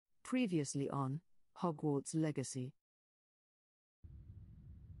Previously on Hogwarts Legacy.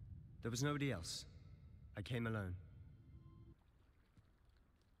 There was nobody else. I came alone.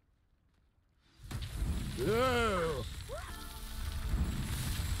 Whoa!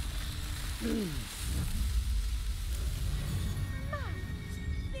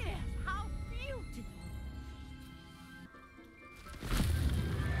 How beautiful!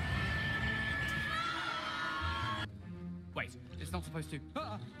 Wait, it's not supposed to.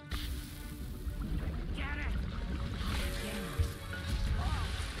 Get it!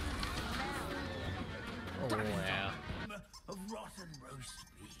 Oh, wow. Of rotten roast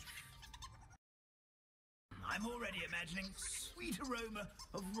beef. I'm already imagining sweet aroma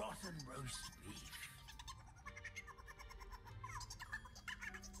of rotten roast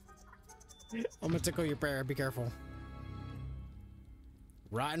beef. I'm gonna tickle your bear. Be careful.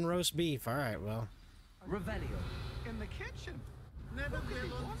 Rotten roast beef. All right, well. Revelio. In the kitchen. Never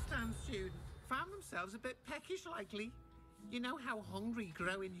will understand students. Found themselves a bit peckish likely. You know how hungry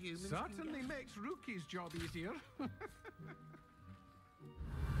growing humans certainly makes Rookie's job easier.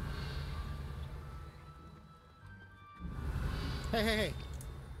 Hey, hey, hey.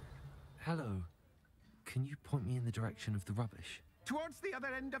 Hello. Can you point me in the direction of the rubbish? Towards the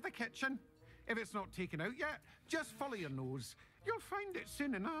other end of the kitchen. If it's not taken out yet, just follow your nose. You'll find it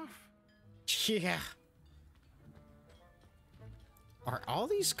soon enough. Yeah. Are all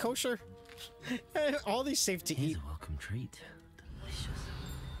these kosher? All these safe to Here's eat? a welcome treat. Delicious.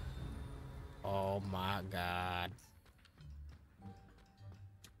 Oh my god.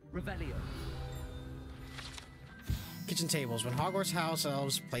 Revelio. Kitchen tables. When Hogwarts house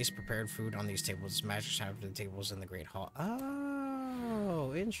elves place prepared food on these tables, magic have the tables in the Great Hall.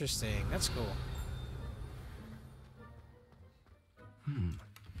 Oh, interesting. That's cool.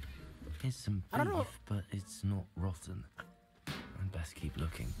 Here's some I don't know. beef, but it's not rotten. I'd best keep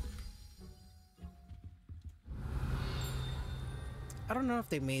looking. I don't know if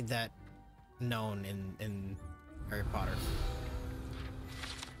they made that known in Harry Potter.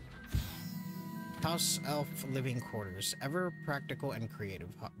 House Elf Living Quarters. Ever practical and creative,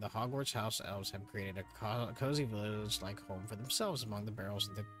 the Hogwarts House Elves have created a cozy village-like home for themselves among the barrels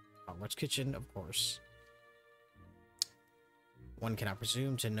of the Hogwarts kitchen, of course. One cannot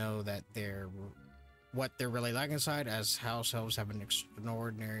presume to know that what they're really like inside, as house elves have an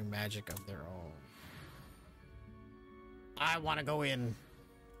extraordinary magic of their own. I want to go in.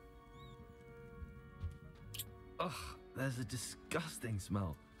 Ugh, there's a disgusting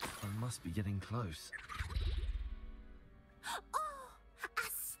smell. I must be getting close. Oh, a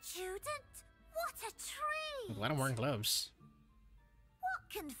student? What a treat! Glad I'm wearing gloves. What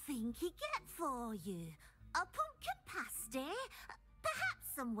can Finky get for you? A pumpkin pasty? Perhaps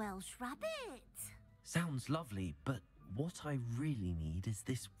some Welsh rabbit? Sounds lovely, but what I really need is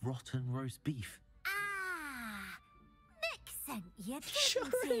this rotten roast beef. Ah, Nick sent you, Sure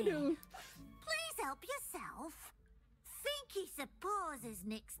didn't he? I do. Please help yourself. Finky supposes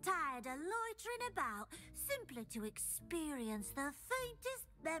Nick's tired of loitering about simply to experience the faintest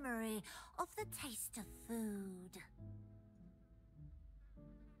memory of the taste of food.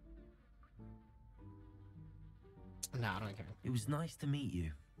 No, I don't care. It was nice to meet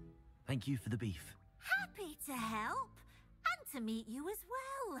you. Thank you for the beef. Happy to help, and to meet you as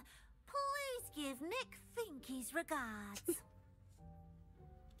well. Please give Nick Finky's regards.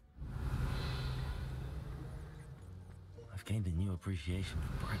 I've gained a new appreciation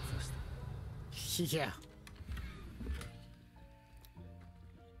for breakfast. Yeah.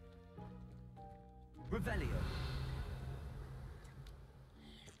 Revelio.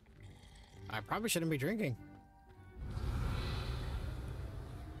 I probably shouldn't be drinking.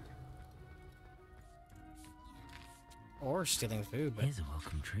 Or stealing food, but... Here's a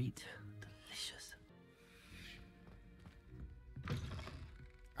welcome treat. Delicious.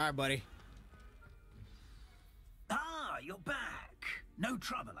 Alright, buddy. Ah, you're back. No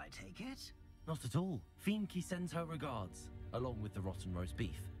trouble, I take it. Not at all. Finky sends her regards, along with the rotten roast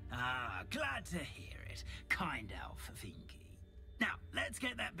beef. Ah, glad to hear it. Kind elf for Finky. Now, let's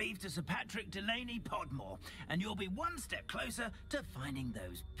get that beef to Sir Patrick Delaney Podmore, and you'll be one step closer to finding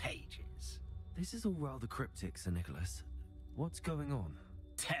those pages. This is all rather cryptic, Sir Nicholas. What's going on?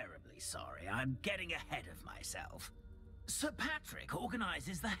 Terribly sorry, I'm getting ahead of myself. Sir Patrick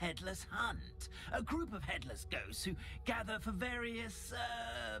organizes the Headless Hunt, a group of headless ghosts who gather for various,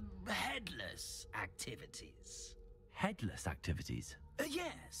 headless activities. Headless activities?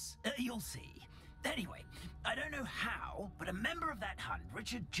 Yes, you'll see. Anyway, I don't know how, but a member of that hunt,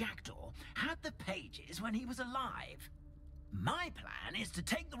 Richard Jackdaw, had the pages when he was alive. My plan is to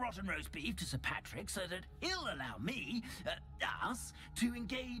take the rotten roast beef to Sir Patrick so that he'll allow me, us, to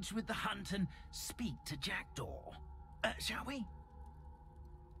engage with the hunt and speak to Jackdaw. Shall we?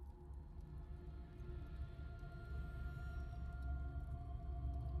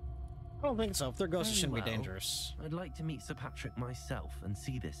 I don't think so. If they're ghosts, it shouldn't be Very well. dangerous. I'd like to meet Sir Patrick myself and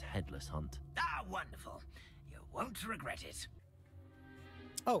see this headless hunt. Ah, wonderful. You won't regret it.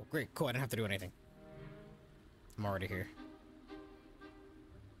 Oh, great. Cool. I didn't have to do anything. I'm already here.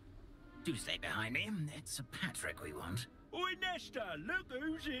 Do stay behind me. It's Sir Patrick we want. Oi, Nesta, look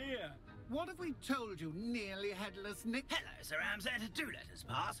who's here. What have we told you, nearly Headless Nick? Hello, Sir Ramsett. Do let us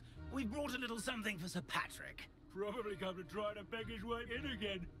pass. We've brought a little something for Sir Patrick. Probably come to try to beg his way in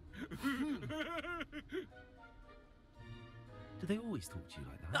again. Do they always talk to you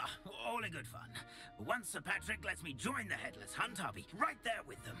like that? Ah, all in good fun. Once Sir Patrick lets me join the Headless Hunt, I'll be right there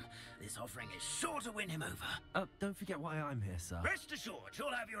with them. This offering is sure to win him over. Don't forget why I'm here, sir. Rest assured,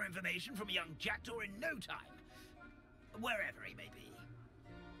 you'll have your information from a young Jackdaw in no time. Wherever he may be.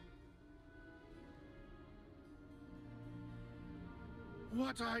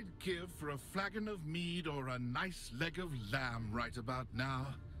 What I'd give for a flagon of mead or a nice leg of lamb right about now.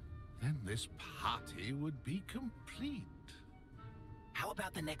 Then this party would be complete. How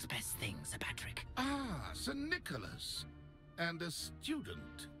about the next best thing, Sir Patrick? Ah, Sir Nicholas. And a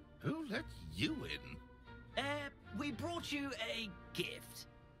student. Who let you in? We brought you a gift.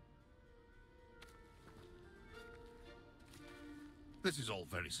 This is all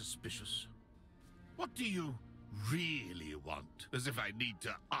very suspicious. What do you really want? As if I need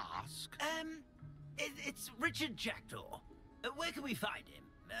to ask. It's Richard Jackdaw. Where can we find him?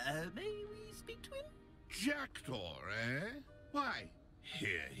 May we speak to him? Jackdaw, eh? Why,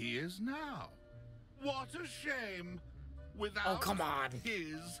 here he is now. What a shame. Without come on.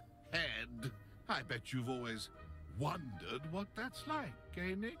 his head. I bet you've always wondered what that's like,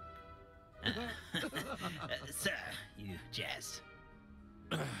 eh, Nick? Sir, you jest.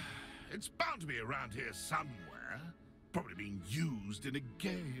 It's bound to be around here somewhere. Probably being used in a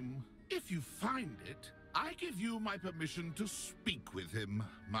game. If you find it, I give you my permission to speak with him,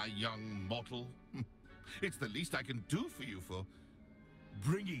 my young mortal. It's the least I can do for you for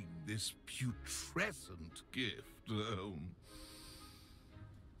bringing this putrescent gift home.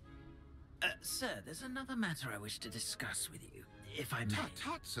 Sir, there's another matter I wish to discuss with you, if I may. Tut,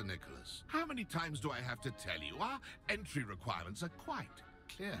 tut, Sir Nicholas. How many times do I have to tell you? Our entry requirements are quite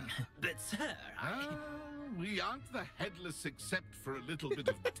clear. But, sir, we aren't the headless except for a little bit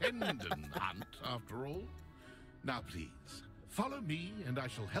of tendon hunt, after all. Now, please, follow me, and I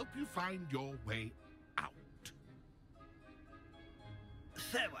shall help you find your way out.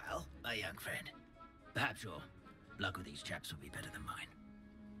 Farewell, my young friend. Perhaps your luck with these chaps will be better than mine.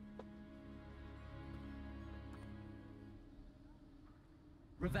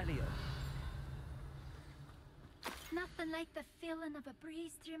 Revelio. Nothing like the feeling of a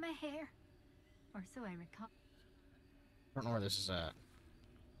breeze through my hair. Or so I recall. I don't know where this is at.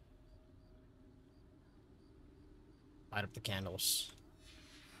 Light up the candles.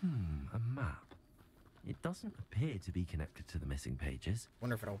 A map. It doesn't appear to be connected to the missing pages.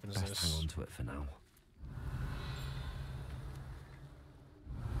 Wonder if it opens Best this. hang on to it for now.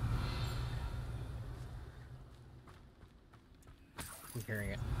 I'm hearing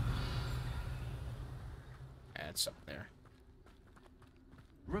it. Yeah, it's up there.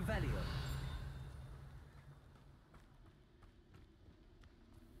 Revelio.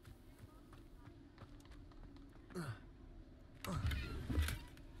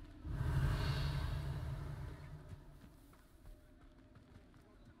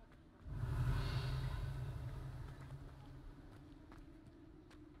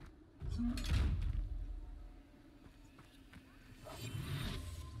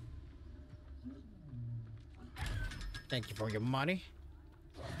 Thank you for your money.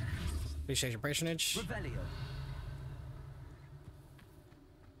 Appreciate your patronage. Revelio.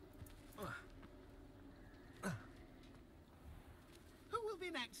 Who will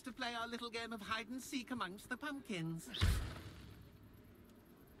be next to play our little game of hide and seek amongst the pumpkins?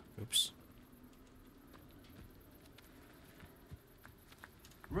 Oops.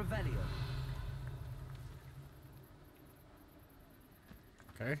 Revelio.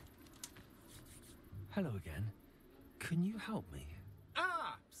 Okay. Hello again. Can you help me?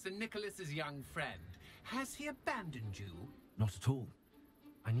 Ah, Sir Nicholas's young friend. Has he abandoned you? Not at all.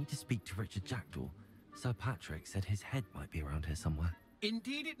 I need to speak to Richard Jackdaw. Sir Patrick said his head might be around here somewhere.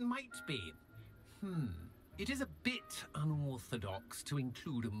 Indeed it might be. It is a bit unorthodox to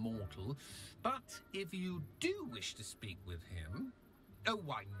include a mortal, but if you do wish to speak with him... Oh,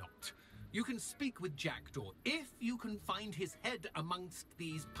 why not? You can speak with Jackdaw if you can find his head amongst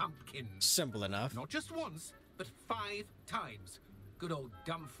these pumpkins. Simple enough. Not just once, but 5 times. Good old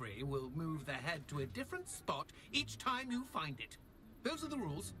Dumfrey will move the head to a different spot each time you find it. Those are the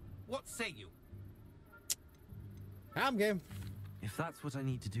rules. What say you? I'm game. If that's what I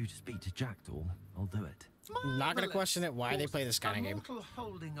need to do to speak to Jackdaw, I'll do it. I'm not gonna question it why they play this kind of game. A mortal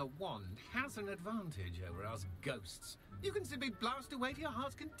holding a wand has an advantage over us ghosts. You can simply blast away to your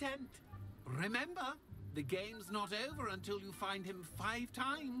heart's content. Remember, the game's not over until you find him 5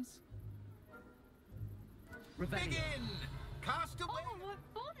 times. Begin! Cast away! Oh, what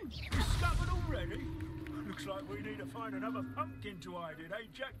fun! Discovered already? Looks like we need to find another pumpkin to hide in, eh,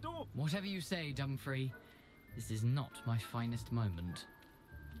 Jackdaw? Whatever you say, Dumfrey. This is not my finest moment.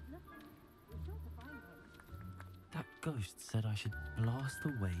 That ghost said I should blast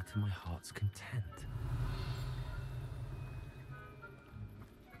away to my heart's content.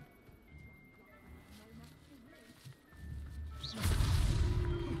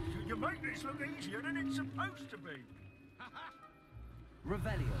 You make this look easier than it's supposed to be.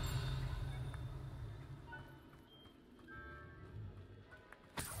 Revelio.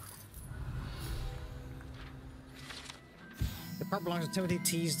 The part belongs to Timothy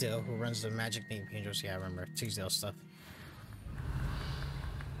Teasdale, who runs the Magic Name Painters. Yeah, I remember Teasdale stuff.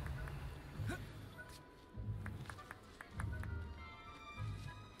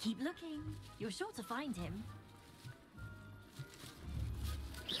 Keep looking. You're sure to find him.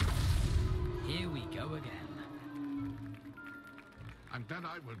 Here we go again. I'm glad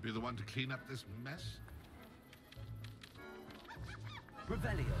I won't be the one to clean up this mess.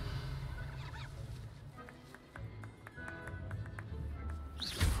 Revelio.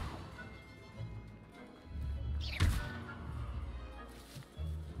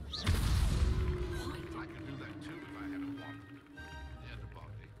 I could do that too if I had a wand and a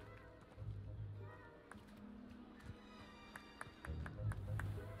body.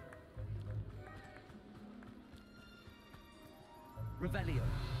 Revelio.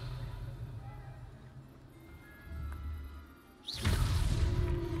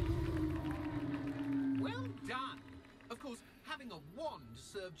 Well done! Of course, having a wand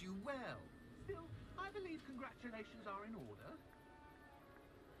served you well. Still, I believe congratulations are in order.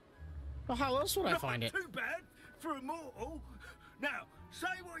 Well, how else would I find it? Not too bad for a mortal. Now,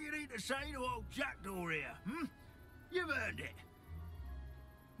 say what you need to say to old Jackdaw here, hmm? You've earned it.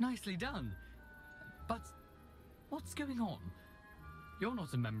 Nicely done. But what's going on? You're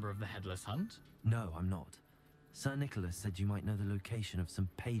not a member of the Headless Hunt. No, I'm not. Sir Nicholas said you might know the location of some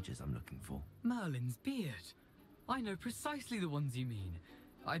pages I'm looking for. Merlin's beard. I know precisely the ones you mean.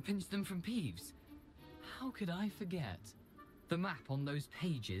 I pinched them from Peeves. How could I forget? The map on those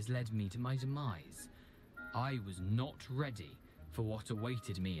pages led me to my demise. I was not ready for what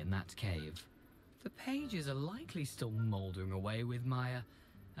awaited me in that cave. The pages are likely still mouldering away with my,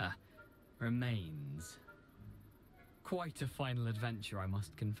 remains. Quite a final adventure, I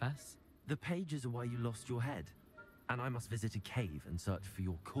must confess. The pages are why you lost your head, and I must visit a cave and search for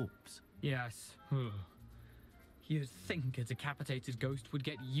your corpse. Yes. You'd think a decapitated ghost would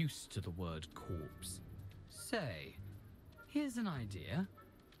get used to the word corpse. Say, here's an idea.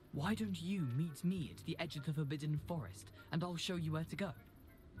 Why don't you meet me at the edge of the Forbidden Forest, and I'll show you where to go?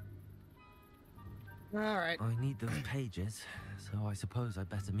 Alright. I need those pages, so I suppose I'd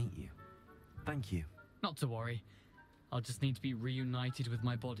better meet you. Thank you. Not to worry. I'll just need to be reunited with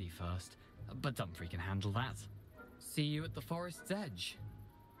my body first. But Dumfrey can handle that. See you at the forest's edge.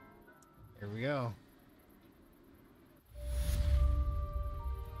 Here we go.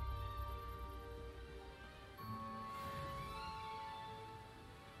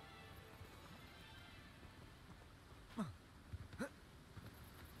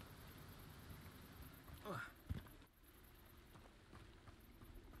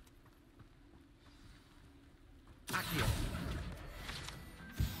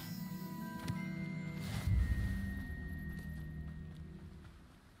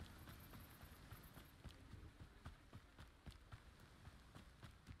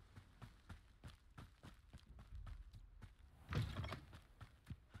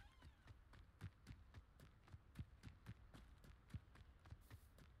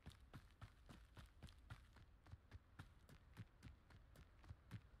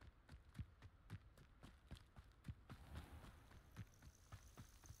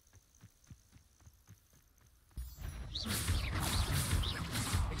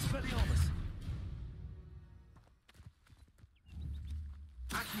 Expelliarmus!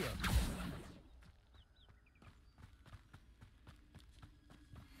 Accio!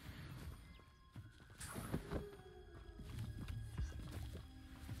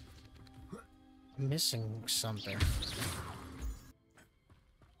 missing something.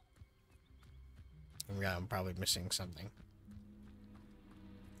 Yeah, I'm probably missing something.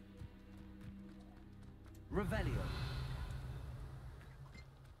 Revelio.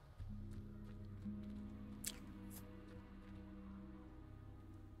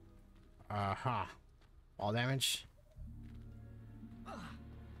 Aha. All damage.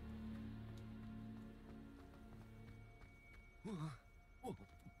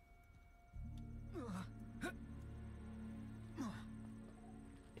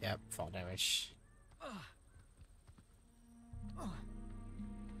 Yep, fall damage.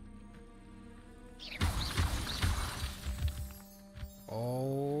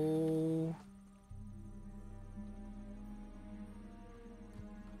 Oh.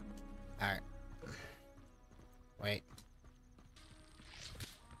 Alright. Wait.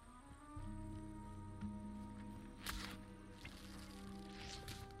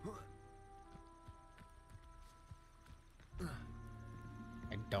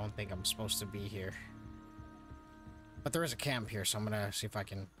 I don't think I'm supposed to be here. But there is a camp here, so I'm gonna see if I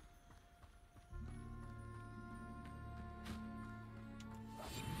can...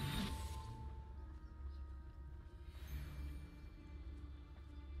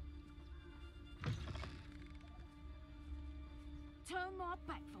 Turn my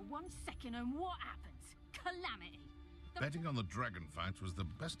back for 1 second and what happens? Calamity. Betting on the dragon fight was the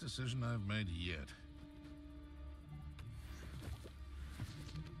best decision I've made yet.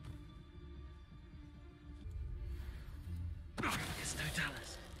 It's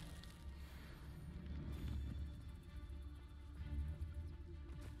Totalis.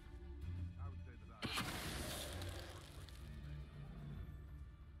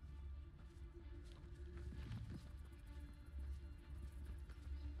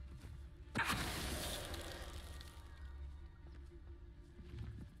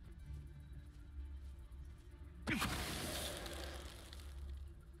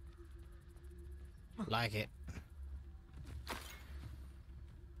 Like it.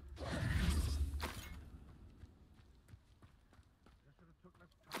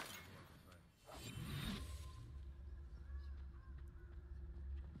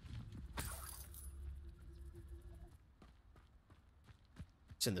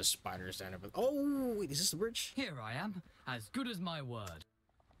 It's in the spiders down over. Oh, wait, is this the bridge? Here I am, as good as my word.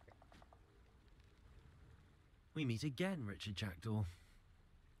 We meet again, Richard Jackdaw.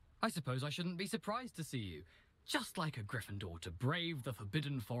 I suppose I shouldn't be surprised to see you. Just like a Gryffindor to brave the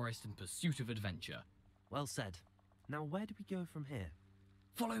Forbidden Forest in pursuit of adventure. Well said. Now where do we go from here?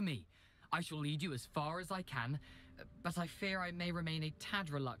 Follow me. I shall lead you as far as I can, but I fear I may remain a tad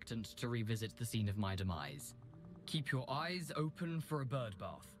reluctant to revisit the scene of my demise. Keep your eyes open for a bird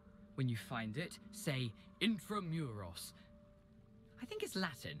bath. When you find it, say intramuros. I think it's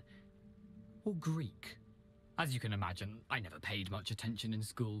Latin. Or Greek. As you can imagine, I never paid much attention in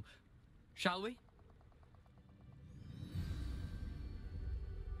school. Shall we?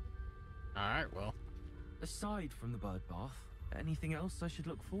 Alright, well. Aside from the bird bath, anything else I should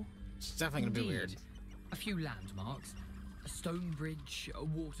look for? It's definitely gonna be weird. A few landmarks, a stone bridge, a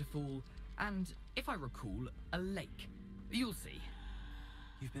waterfall, and, if I recall, a lake. You'll see.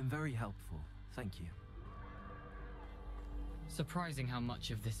 You've been very helpful. Thank you. Surprising how much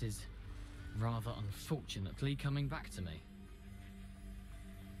of this is, rather unfortunately, coming back to me.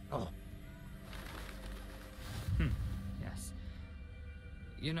 Oh. Yes.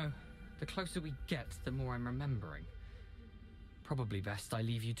 You know, the closer we get, the more I'm remembering. Probably best I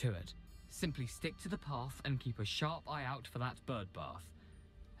leave you to it. Simply stick to the path and keep a sharp eye out for that bird bath.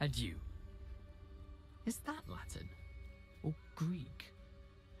 Adieu. Is that Latin? Or Greek?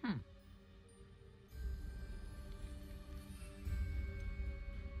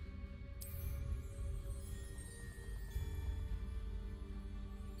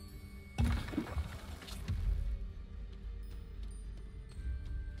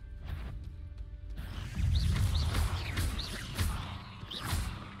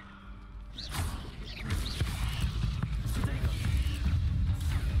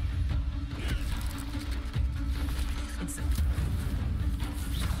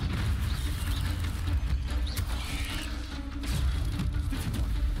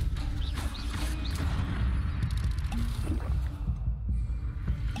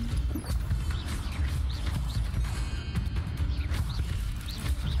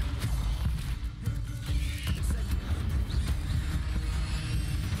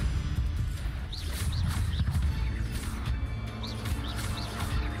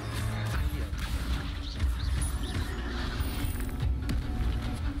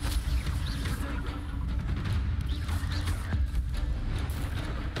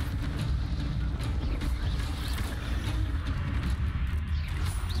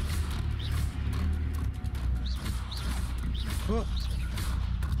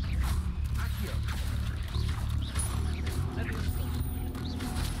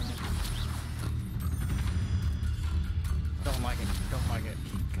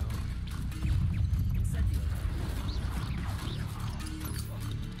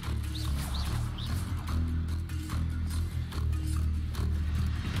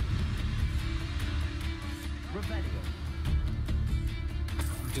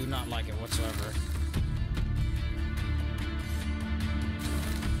 not like it whatsoever.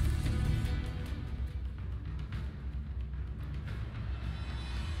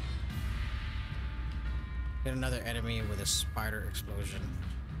 Get another enemy with a spider explosion.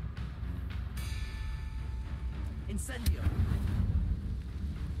 Incendio.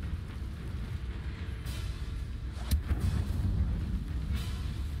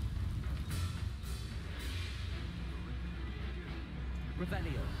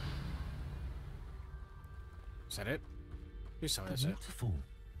 Revelio. Is that it? Please tell me that's it. Waterfall.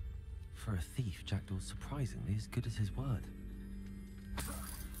 For a thief, Jackdaw's surprisingly as good as his word.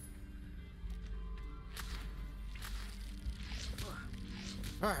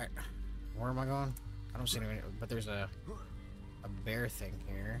 Alright. Where am I going? I don't see any, but there's a bear thing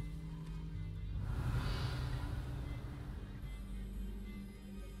here.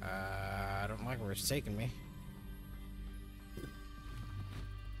 I don't like where it's taking me.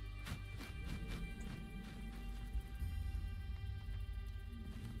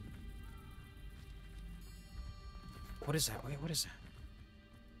 What is that? Wait, what is that?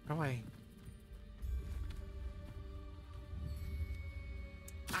 How do I...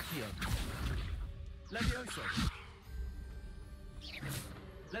 Accio. Levioso.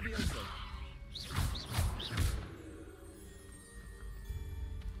 Levioso.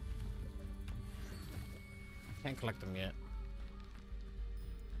 Can't collect them yet.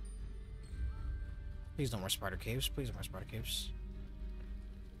 Please no more spider caves. Please no more spider caves.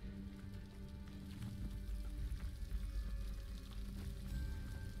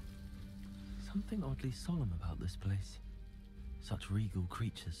 Something oddly solemn about this place. Such regal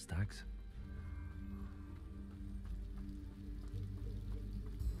creatures, stags.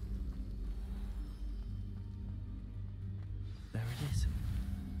 There it is,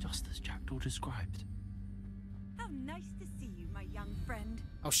 just as Jackdaw described. How nice to see you, my young friend.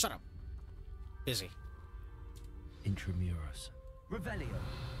 Oh, shut up. Busy. Intramuros. Revelio.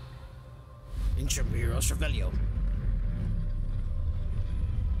 Intramuros Revelio.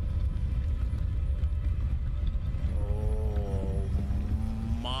 Oh,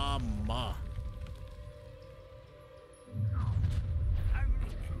 mama.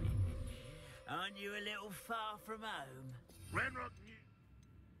 Aren't you a little far from home? Ranrock,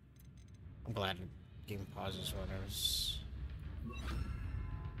 I'm glad the game pauses when there's...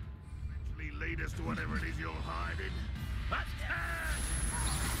 eventually lead us to whatever it is you're hiding.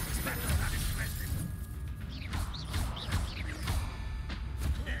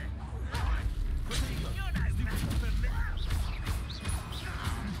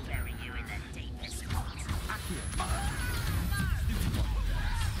 Bury you in the deepest spots.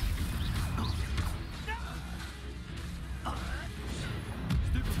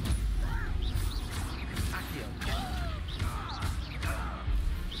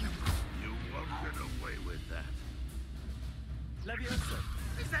 You won't get away with that. Levioso.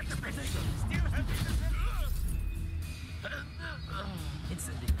 Is that the position? Still having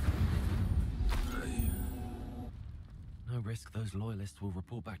Incendio. No risk those loyalists will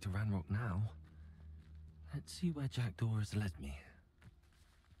report back to Ranrock now. Let's see where Jackdaw has led me.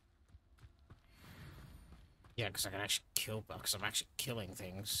 Yeah, because I can actually kill... because I'm actually killing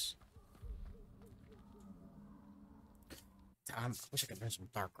things. I wish I could learn some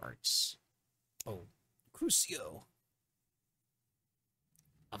dark arts. Oh. Crucio.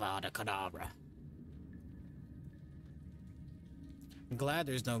 Avada Kedavra. I'm glad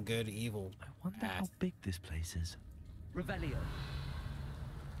there's no good, evil. I wonder how big this place is. Revelio.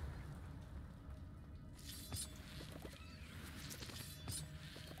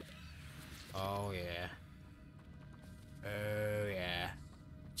 Oh, yeah. Oh, yeah.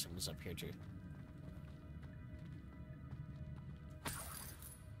 Something's up here, too.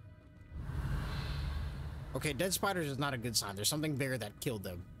 Okay, dead spiders is not a good sign. There's something bigger that killed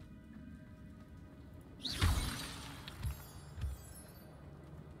them.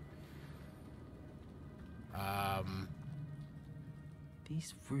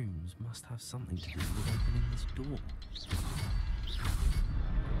 These rooms must have something to do with opening this door.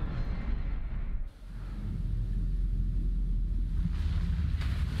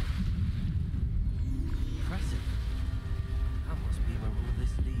 Impressive. That must be where all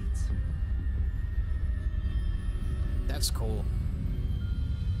this leads. That's cool.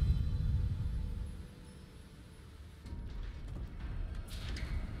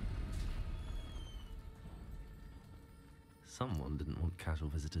 Someone didn't want casual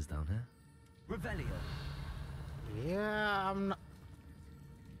visitors down here. Revelio. Yeah, I'm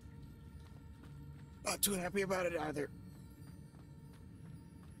not too happy about it either.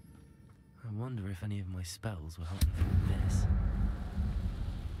 I wonder if any of my spells will help me through this.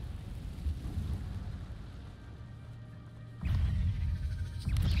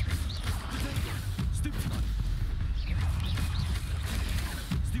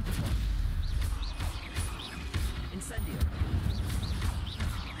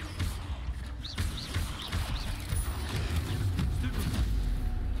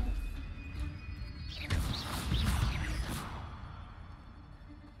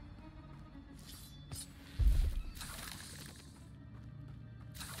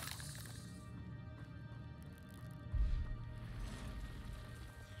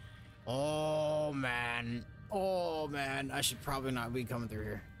 Oh man. Oh man. I should probably not be coming through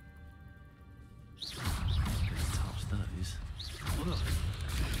here. Touch those. Whoa.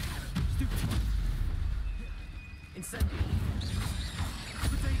 Stupid one. Incendio.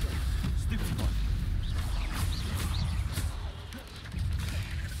 Potato. Stupid one.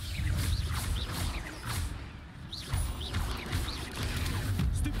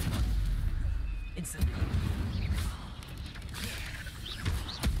 Stupid one. Incendio.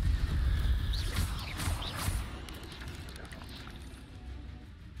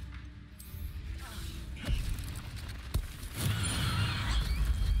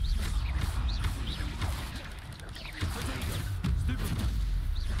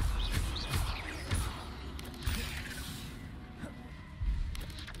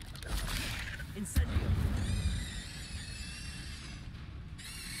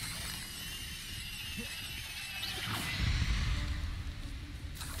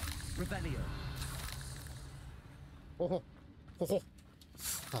 Revelio. Oh. Oh.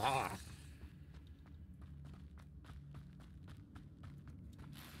 Ah.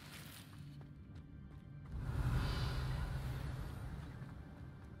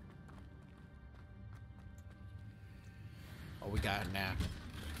 Oh, we got it now.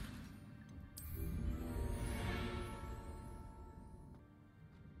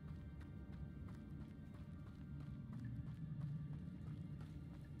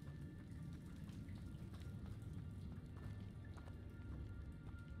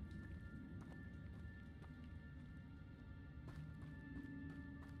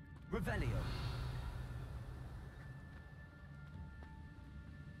 Revelio.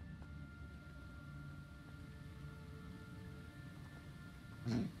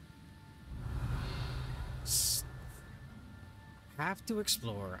 Have to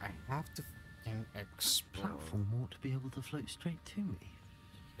explore. I have to fucking explore. Platform ought to be able to float straight to me.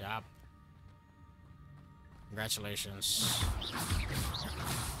 Yup. Congratulations.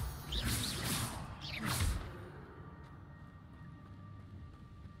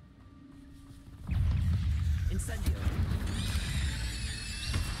 Incendio.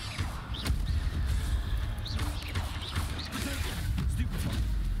 Stupid one.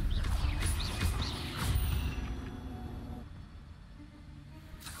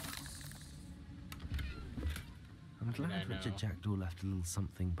 I'm glad Richard Jackdaw left a little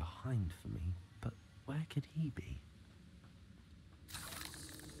something behind for me, but where could he be?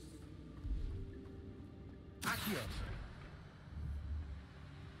 Accio.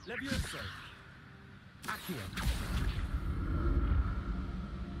 Levioso. Accio.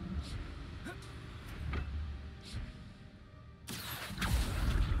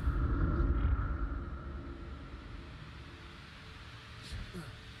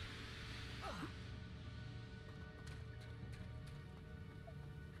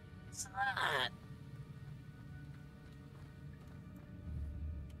 What's that?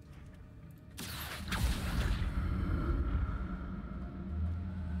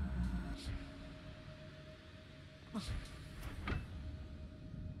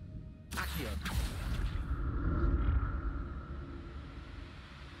 Accio.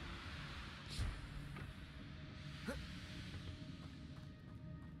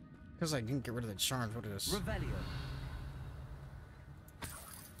 Because I didn't get rid of the charms. What is this? Revelio.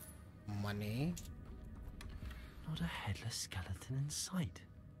 Money. Not a headless skeleton in sight.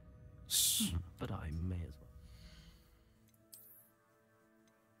 But I may as well.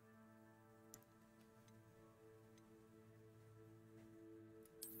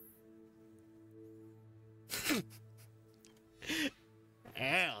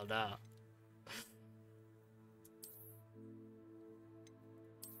 Hell no.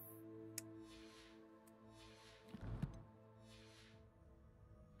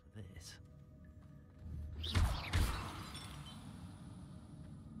 This.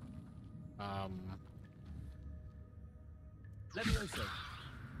 Levioso.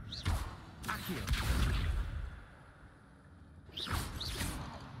 Accio.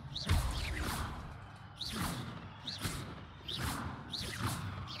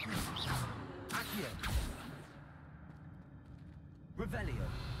 Accio. Revelio.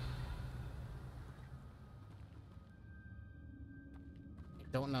 I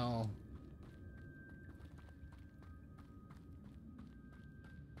don't know.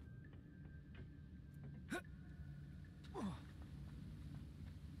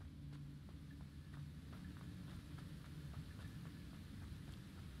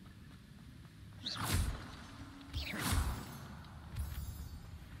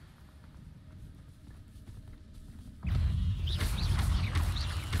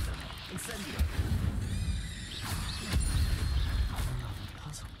 Incendio. Another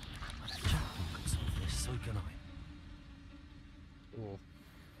puzzle. can I? Cool.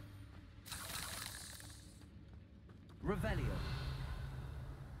 Revelio.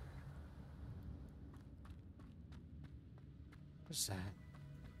 What's that?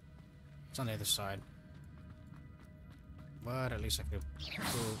 It's on the other side. But at least I could.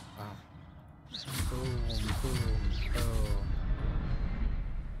 Boom. Boom. Boom. Boom.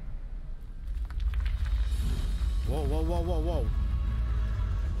 Whoa, whoa, whoa, whoa, whoa.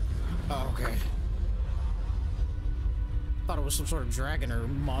 Oh, okay. Thought it was some sort of dragon or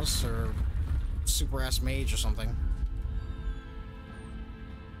monster, or super ass mage or something.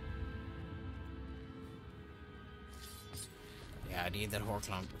 Yeah, I need that horror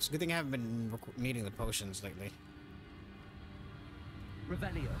clump. It's a good thing I haven't been needing the potions lately.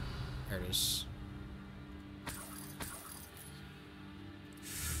 Revelio. There it is.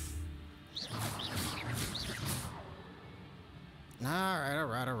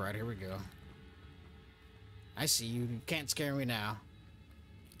 Alright, here we go. I see you. You can't scare me now.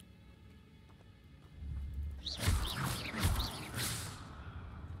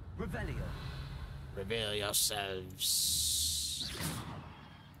 Revelio. Reveal yourselves.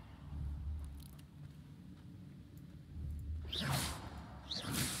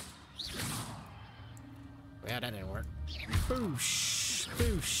 Yeah, that didn't work. Boosh!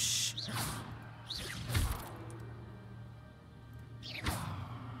 Boosh!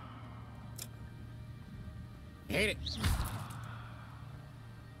 Hate it!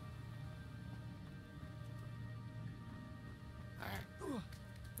 Alright.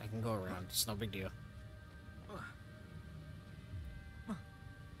 I can go around. It's no big deal.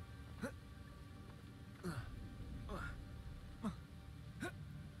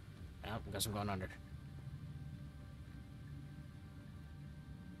 Oh, guess I'm going under.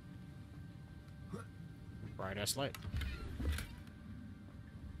 Bright ass light.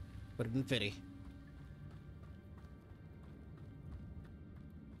 Put it in fitty.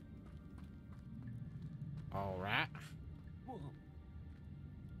 Alright.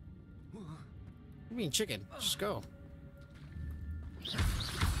 You mean chicken? Just go.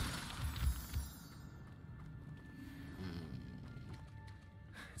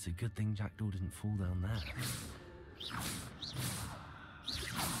 It's a good thing Jackdaw didn't fall down there.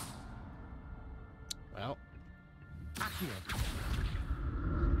 Well.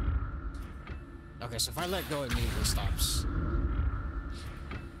 Okay, so if I let go, it immediately stops.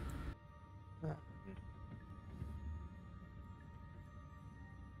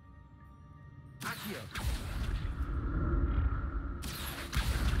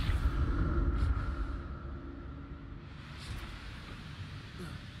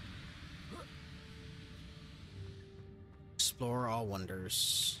 Explore all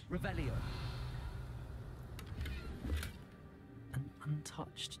wonders. Revelio. An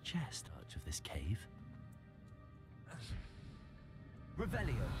untouched chest touch of this cave.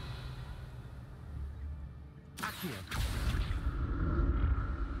 Revelio. Accio.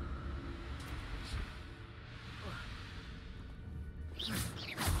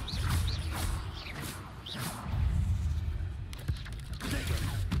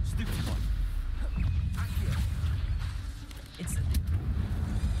 Stupid one. Accio. Instantly.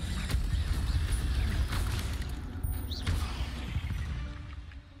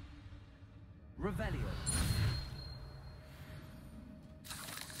 Revelio.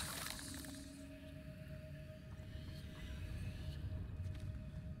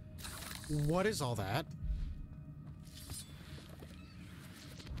 What is all that?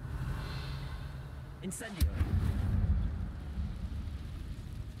 Incendio.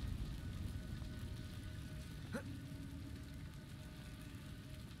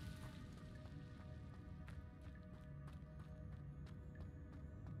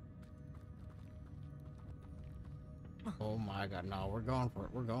 Oh my god, no, we're going for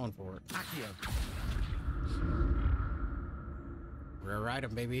it. We're going for it. Accio. Rare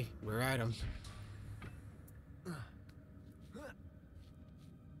item, baby. Rare item.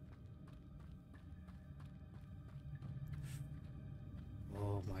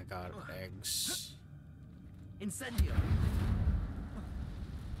 Oh my god, eggs. Incendio.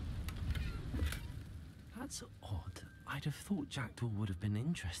 That's odd. I'd have thought Jackdaw would have been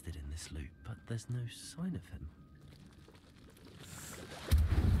interested in this loot, but there's no sign of him.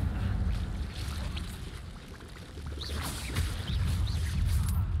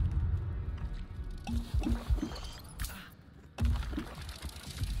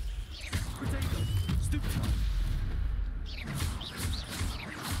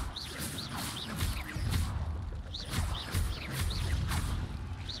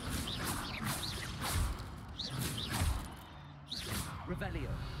 Revelio.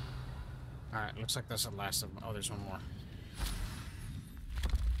 Alright, looks like that's the last of them. Oh, there's one more.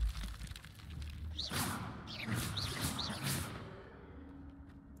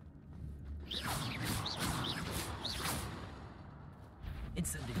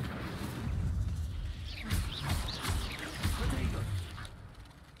 Incendio.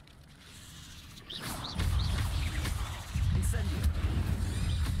 Incendio.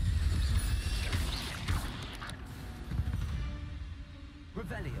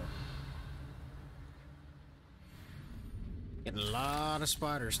 Revelio. Getting a lot of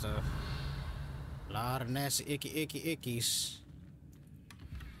spider stuff. A lot of nasty icky ickies.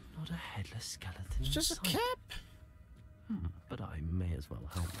 Not a headless skeleton. It's just a inside. cap. But I may as well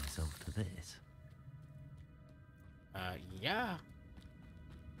help myself to this. Yeah.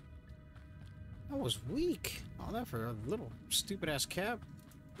 That was weak. All that for a little stupid ass cap.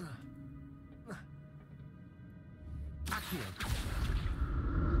 Accio.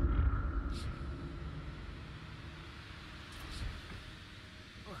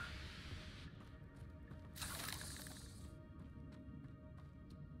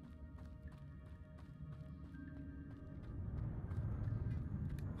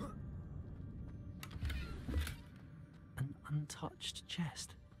 An untouched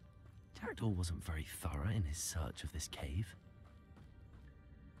chest. Jackdaw wasn't very thorough in his search of this cave.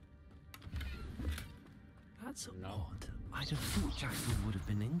 That's odd. I'd have thought Jackdaw would have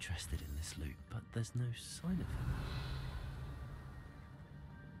been interested in this loot, but there's no sign of him.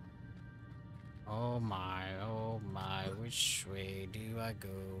 Oh my, which way do I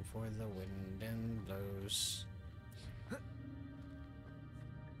go for the wind and blows?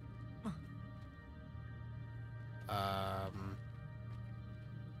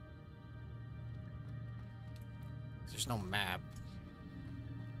 There's no map.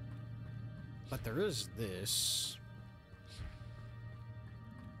 But there is this.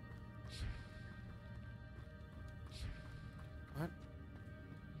 What?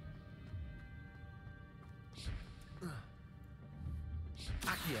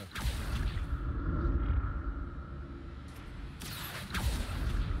 Accio.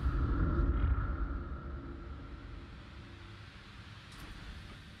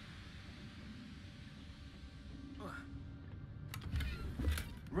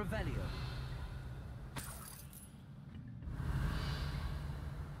 Revelio.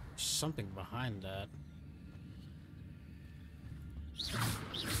 Something behind that.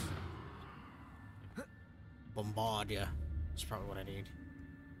 Bombardia. That's probably what I need.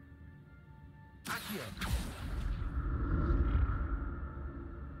 Accio.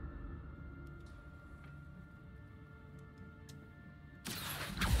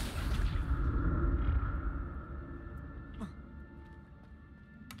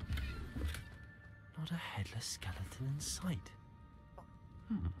 Not a headless skeleton in sight.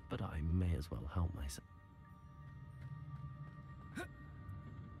 But I may as well help myself.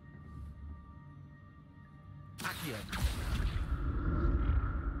 Accio.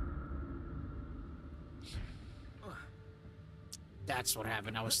 That's what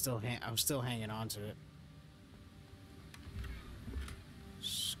happened. I was still hanging on to it.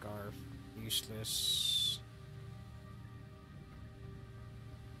 Scarf, useless.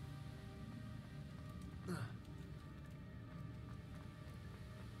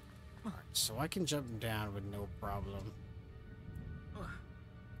 Alright, so I can jump down with no problem.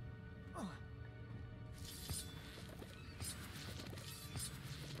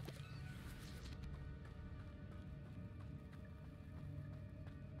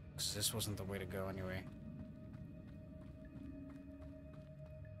 This wasn't the way to go anyway.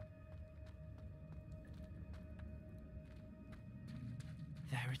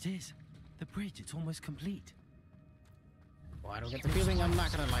 There it is. The bridge, it's almost complete. Well, I don't get the feeling I'm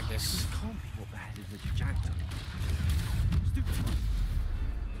not gonna like this. This can't be what beheaded Richard Jackdaw. Stupid.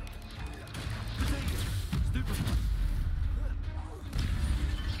 Stupid.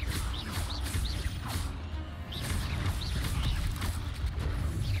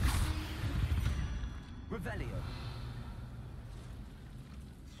 Revelio.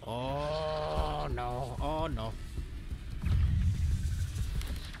 Oh no, oh no.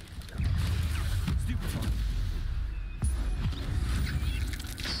 Stupid one.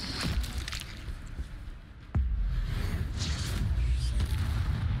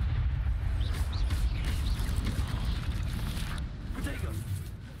 Protego.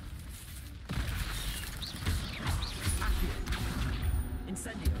 Accio.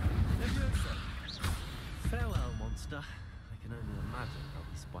 Incendio. Leviosa. Farewell, monster. I can only imagine how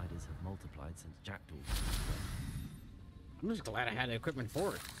these spiders have multiplied since Jackdaw was destroyed. I'm just glad I had the equipment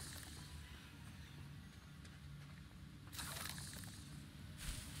for it.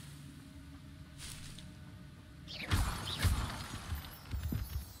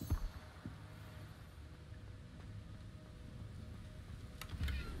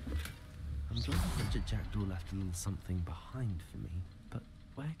 Richard Jackdaw left a little something behind for me, but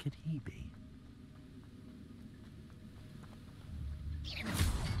where could he be?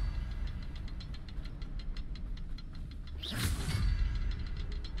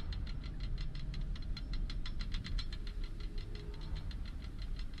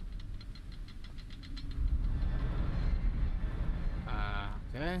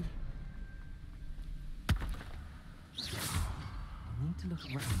 Okay. I need to look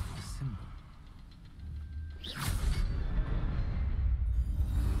around for the symbol.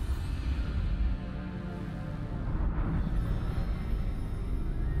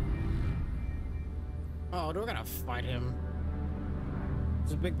 Oh, do I gotta fight him?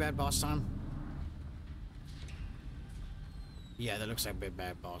 Is it big bad boss time? Yeah, that looks like big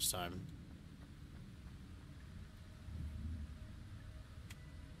bad boss time.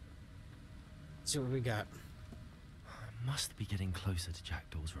 Let's see what we got. I must be getting closer to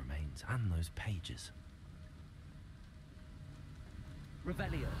Jackdaw's remains and those pages.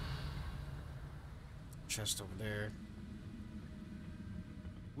 Revelio. Chest over there.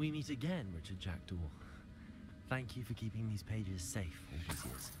 We meet again, Richard Jackdaw. Thank you for keeping these pages safe all these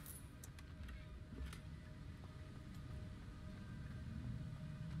years.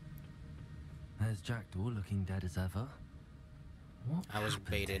 There's Jackdaw looking dead as ever. What I was happened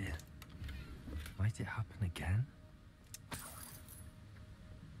baited. here? Might it happen again?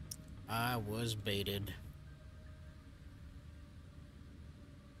 I was baited.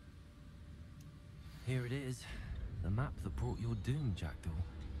 Here it is. The map that brought your doom, Jackdaw.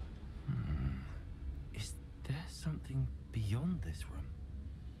 Is there something beyond this room?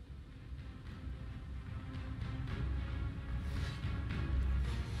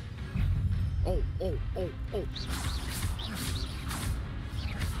 Oh.